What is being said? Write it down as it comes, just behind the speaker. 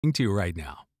to right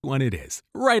now. When it is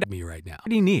right at me right now.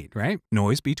 Pretty neat, right?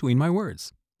 Noise between my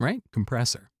words, right?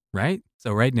 Compressor, right?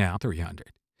 So right now,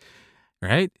 300,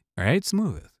 right? All right,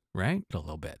 smooth, right? A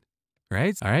little bit,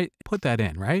 right? All right, put that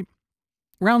in, right?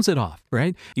 Rounds it off,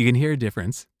 right? You can hear a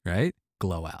difference, right?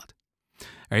 Glow out,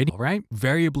 right? All right,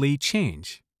 variably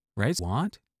change, right?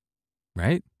 Want,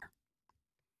 right?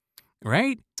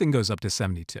 Right? Thing goes up to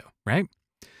 72, right?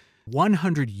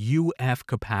 100 UF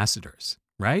capacitors,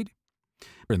 right?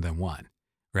 And then 1,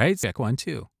 right? Check 1,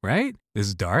 2, right? This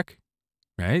is dark,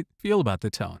 right? Feel about the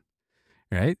tone,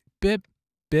 right? Bip,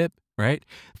 bip, right?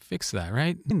 Fix that,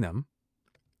 right? In them,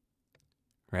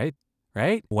 right?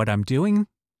 Right? What I'm doing,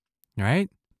 right?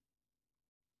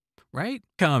 Right?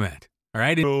 Comment, all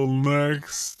right? Till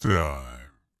next time.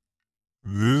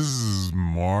 This is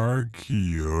Mark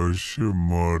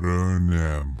Yoshimoto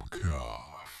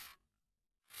Nemkov,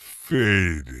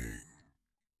 fading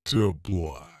to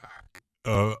black.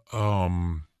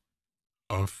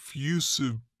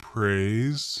 Effusive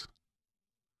praise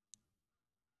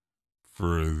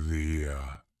for the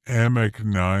Amic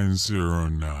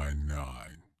 9099.